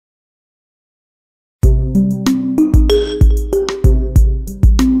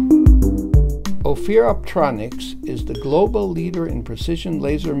Ophir Photonics is the global leader in precision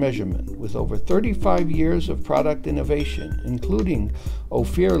laser measurement with over 35 years of product innovation, including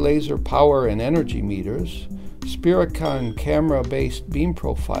Ophir laser power and energy meters, Spiricon camera-based beam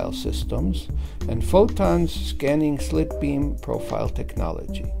profile systems, and Photon's scanning slit beam profile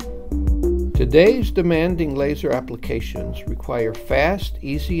technology. Today's demanding laser applications require fast,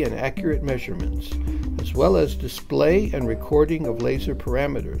 easy, and accurate measurements, as well as display and recording of laser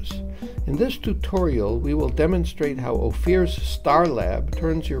parameters. In this tutorial, we will demonstrate how Ophir's StarLab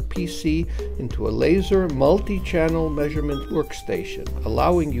turns your PC into a laser multi-channel measurement workstation,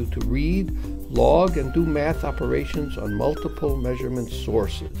 allowing you to read, log, and do math operations on multiple measurement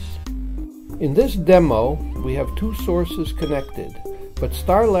sources. In this demo, we have two sources connected, but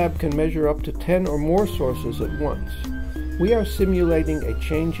StarLab can measure up to 10 or more sources at once. We are simulating a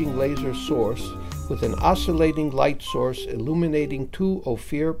changing laser source with an oscillating light source illuminating two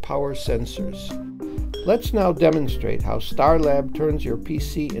Ophir power sensors. Let's now demonstrate how StarLab turns your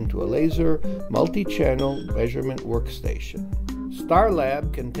PC into a laser multi-channel measurement workstation.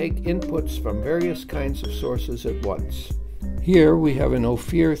 StarLab can take inputs from various kinds of sources at once. Here we have an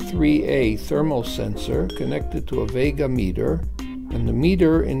Ophir 3A thermal sensor connected to a Vega meter, and the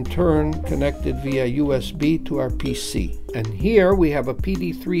meter in turn connected via USB to our PC. And here we have a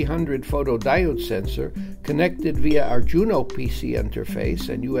PD300 photodiode sensor connected via our Juno PC interface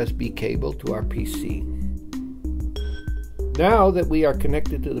and USB cable to our PC. Now that we are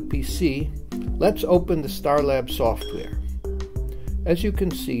connected to the PC, let's open the StarLab software. As you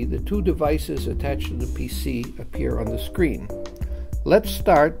can see, the two devices attached to the PC appear on the screen. Let's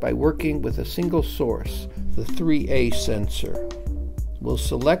start by working with a single source, the 3A sensor. We'll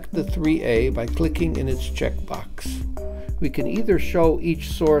select the 3A by clicking in its checkbox. We can either show each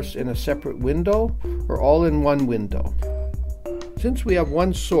source in a separate window or all in one window. Since we have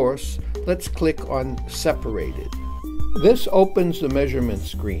one source, let's click on Separated. This opens the measurement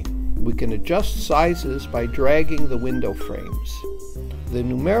screen. We can adjust sizes by dragging the window frames. The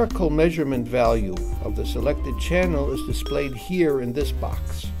numerical measurement value of the selected channel is displayed here in this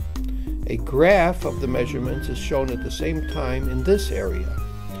box. A graph of the measurements is shown at the same time in this area.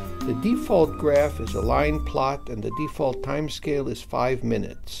 The default graph is a line plot and the default timescale is 5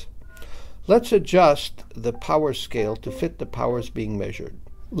 minutes. Let's adjust the power scale to fit the powers being measured.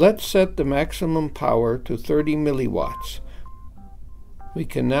 Let's set the maximum power to 30 milliwatts. We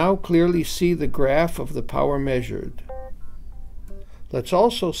can now clearly see the graph of the power measured. Let's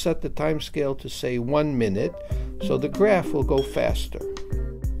also set the timescale to say 1 minute so the graph will go faster.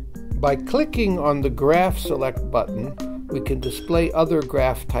 By clicking on the Graph Select button, we can display other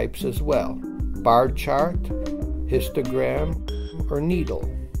graph types as well: bar chart, histogram, or needle.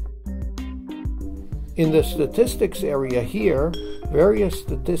 In the statistics area here, various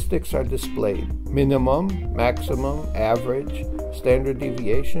statistics are displayed: minimum, maximum, average, standard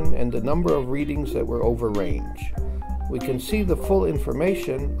deviation, and the number of readings that were over range. We can see the full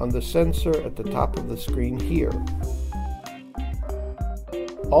information on the sensor at the top of the screen here.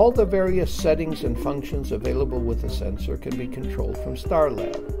 All the various settings and functions available with the sensor can be controlled from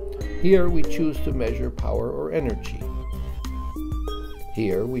StarLab. Here we choose to measure power or energy.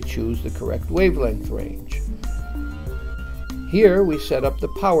 Here we choose the correct wavelength range. Here we set up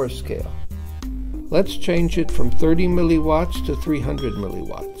the power scale. Let's change it from 30 milliwatts to 300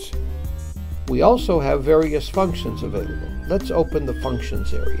 milliwatts. We also have various functions available. Let's open the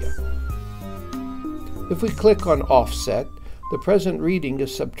functions area. If we click on Offset, the present reading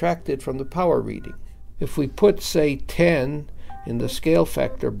is subtracted from the power reading. If we put, say, 10 in the scale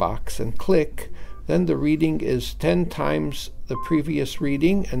factor box and click, then the reading is 10 times the previous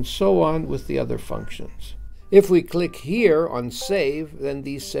reading, and so on with the other functions. If we click here on Save, then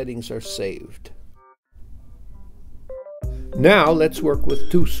these settings are saved. Now let's work with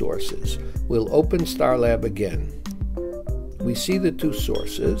two sources. We'll open StarLab again. We see the two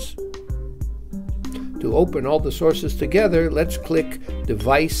sources. To open all the sources together, let's click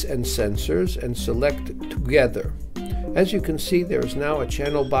Device and Sensors and select Together. As you can see, there is now a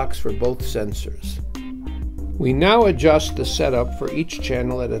channel box for both sensors. We now adjust the setup for each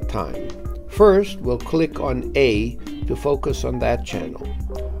channel at a time. First, we'll click on A to focus on that channel.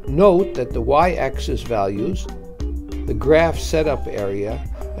 Note that the y-axis values, the graph setup area,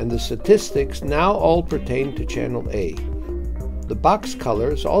 and the statistics now all pertain to channel A. The box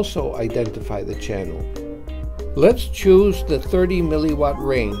colors also identify the channel. Let's choose the 30 milliwatt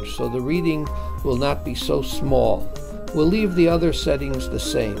range so the reading will not be so small. We'll leave the other settings the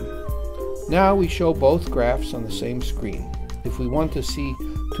same. Now we show both graphs on the same screen. If we want to see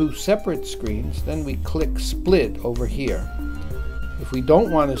two separate screens, then we click Split over here. If If we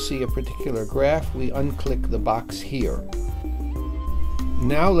don't want to see a particular graph, we unclick the box here.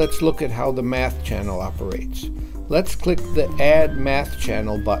 Now let's look at how the math channel operates. Let's click the Add Math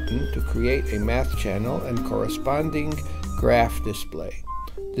Channel button to create a math channel and corresponding graph display.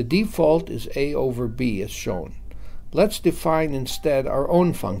 The default is A over B as shown. Let's define instead our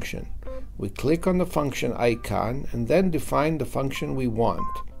own function. We click on the function icon and then define the function we want.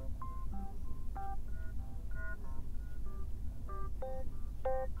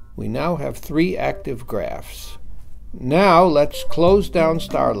 We now have 3 active graphs. Now let's close down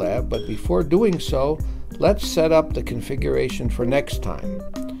StarLab, but before doing so, let's set up the configuration for next time.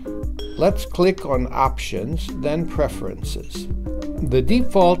 Let's click on Options, then Preferences. The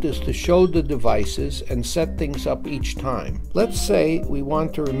default is to show the devices and set things up each time. Let's say we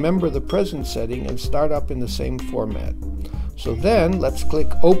want to remember the present setting and start up in the same format. So then let's click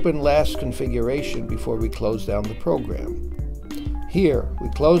Open Last Configuration before we close down the program. Here, we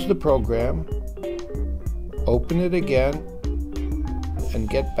close the program, open it again, and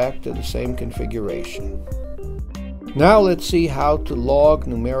get back to the same configuration. Now let's see how to log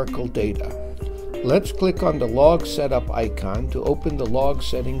numerical data. Let's click on the Log Setup icon to open the Log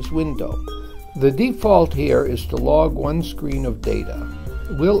Settings window. The default here is to log one screen of data.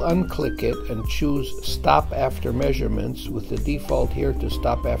 We'll unclick it and choose Stop After Measurements, with the default here to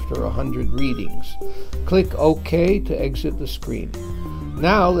stop after 100 readings. Click OK to exit the screen.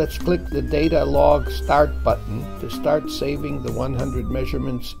 Now let's click the Data Log Start button to start saving the 100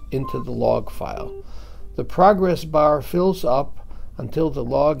 measurements into the log file. The progress bar fills up until the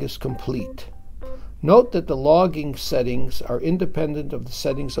log is complete. Note that the logging settings are independent of the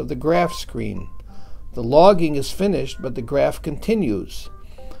settings of the graph screen. The logging is finished, but the graph continues.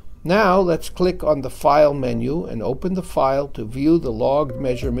 Now let's click on the File menu and open the file to view the logged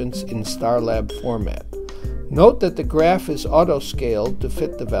measurements in StarLab format. Note that the graph is auto-scaled to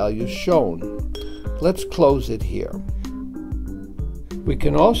fit the values shown. Let's close it here. We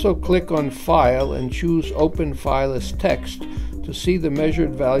can also click on File and choose Open File as Text to see the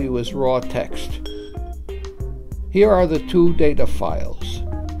measured value as raw text. Here are the 2 data files.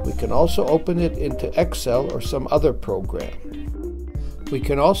 We can also open it into Excel or some other program. We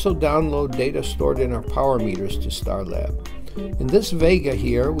can also download data stored in our power meters to StarLab. In this Vega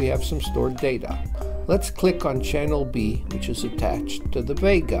here, we have some stored data. Let's click on Channel B, which is attached to the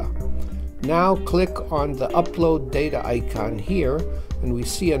Vega. Now click on the Upload Data icon here, and we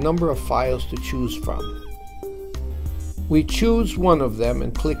see a number of files to choose from. We choose one of them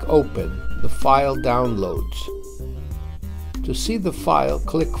and click Open. The file downloads. To see the file,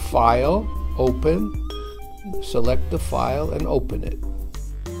 click File, Open, select the file, and open it.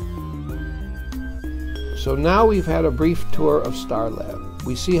 So now we've had a brief tour of StarLab.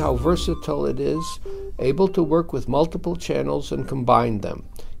 We see how versatile it is, able to work with multiple channels and combine them.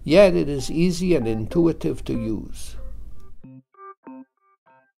 Yet it is easy and intuitive to use.